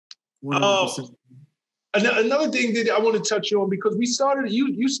100%. Another thing that I want to touch on, because we started,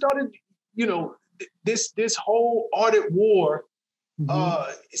 you started, you know, this whole art war.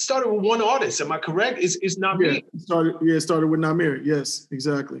 It started with one artist. Am I correct? It's Namir. Yeah, it started with Namir. Yes,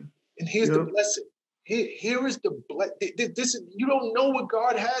 exactly. And here's the blessing. Here is the this is, you don't know what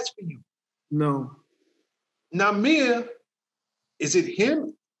God has for you. No. Namir, is it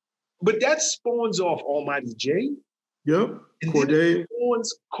him? But that spawns off Almighty J. Yep. And Cordae. then it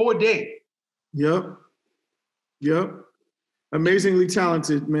spawns Cordae. Yep. Yep. Amazingly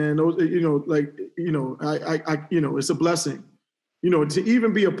talented, man. You know, like, you know, I you know, it's a blessing. You know, to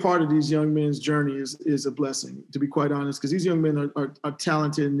even be a part of these young men's journey is a blessing, to be quite honest, because these young men are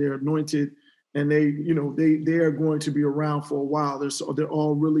talented and they're anointed, and they, you know, they are going to be around for a while. They're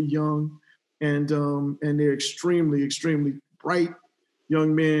all really young, and they're extremely, extremely bright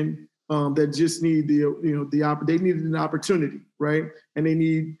young men that just need they needed an opportunity, right? And they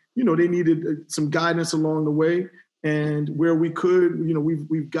needed some guidance along the way, and where we could, you know,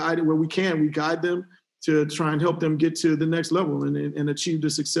 we've guided where we can, we guide them to try and help them get to the next level and achieve the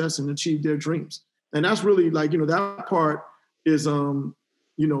success and achieve their dreams. And that's really, like, you know, that part is, you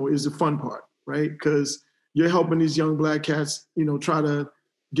know, is the fun part, right? Because you're helping these young Black cats, you know, try to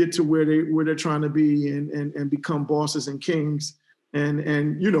get to where they're trying to be and become bosses and kings,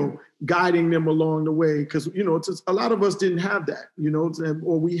 and you know, guiding them along the way. Because, you know, it's a lot of us didn't have that, you know,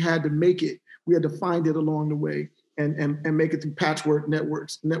 or we had to make it. We had to find it along the way and make it through patchwork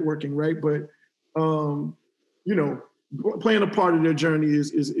networking, right? But you know, playing a part of their journey is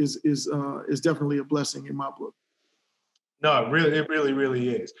definitely a blessing in my book. No, it really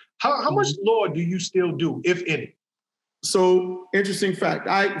is. How much law do you still do, if any? So, interesting fact.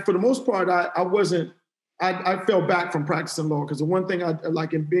 For the most part, I fell back from practicing law, because the one thing I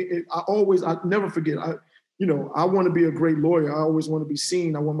never forget. I want to be a great lawyer. I always want to be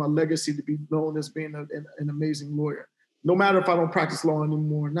seen. I want my legacy to be known as being an amazing lawyer, no matter if I don't practice law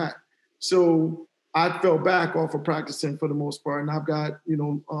anymore or not. So I fell back off of practicing for the most part, and I've got, you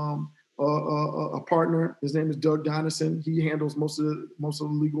know, a partner. His name is Doug Donison. He handles most of the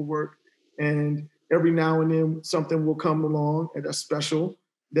legal work, and every now and then something will come along at a special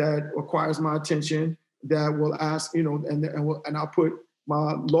that requires my attention, that will ask, you know, and I'll put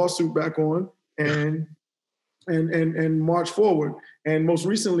my lawsuit back on and march forward. And most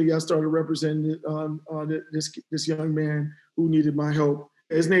recently, I started representing this young man who needed my help.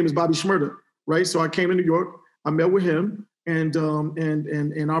 His name is Bobby Shmurda, right? So I came to New York, I met with him, and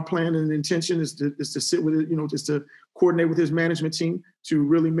our plan and intention is to sit with it, you know, just to coordinate with his management team to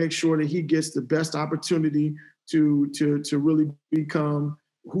really make sure that he gets the best opportunity to really become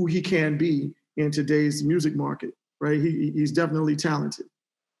who he can be in today's music market, right? He's definitely talented.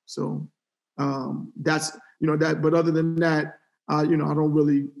 So that's, you know, that. But other than that, you know, I don't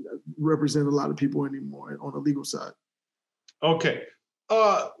really represent a lot of people anymore on the legal side. Okay.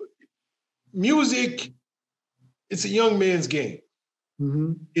 Music, it's a young man's game.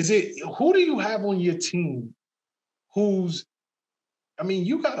 Mm-hmm. Who do you have on your team who's, I mean,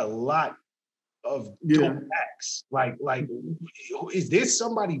 you got a lot of dope acts. Like, is there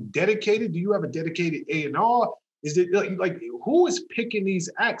somebody dedicated? Do you have a dedicated A&R? Is it like who is picking these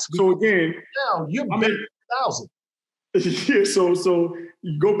acts? So again, now you're better than 1,000. Yeah, so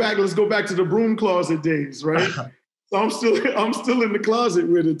let's go back to the broom closet days, right? So I'm still in the closet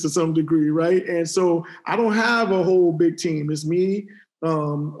with it to some degree, right? And so I don't have a whole big team. It's me,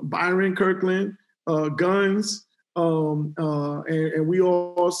 Byron Kirkland, Guns, and we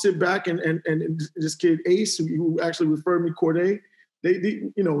all sit back and this kid Ace, who actually referred me, Cordae,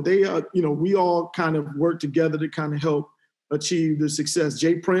 we all kind of work together to kind of help achieve the success.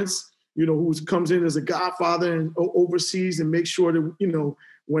 Jay Prince, you know, who comes in as a godfather and oversees and makes sure that, you know,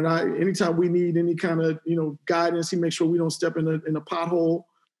 anytime we need any kind of, you know, guidance, he makes sure we don't step in a pothole.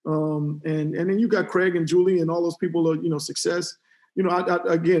 And then you got Craig and Julie and all those people are, you know, success. You know,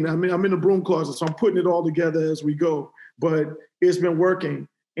 I'm in the broom closet, so I'm putting it all together as we go. But it's been working,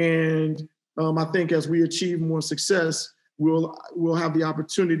 and I think as we achieve more success, we'll have the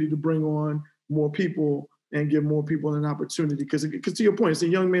opportunity to bring on more people and give more people an opportunity. Because to your point, it's a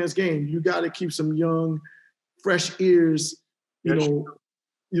young man's game. You got to keep some young, fresh ears, you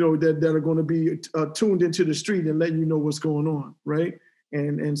know, that are going to be tuned into the street and letting you know what's going on, right?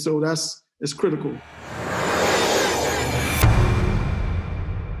 And so it's critical.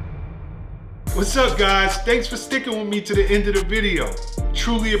 What's up, guys? Thanks for sticking with me to the end of the video.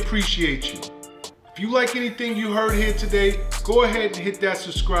 Truly appreciate you. If you like anything you heard here today, go ahead and hit that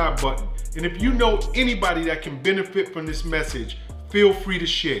subscribe button. And if you know anybody that can benefit from this message, feel free to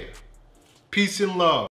share. Peace and love.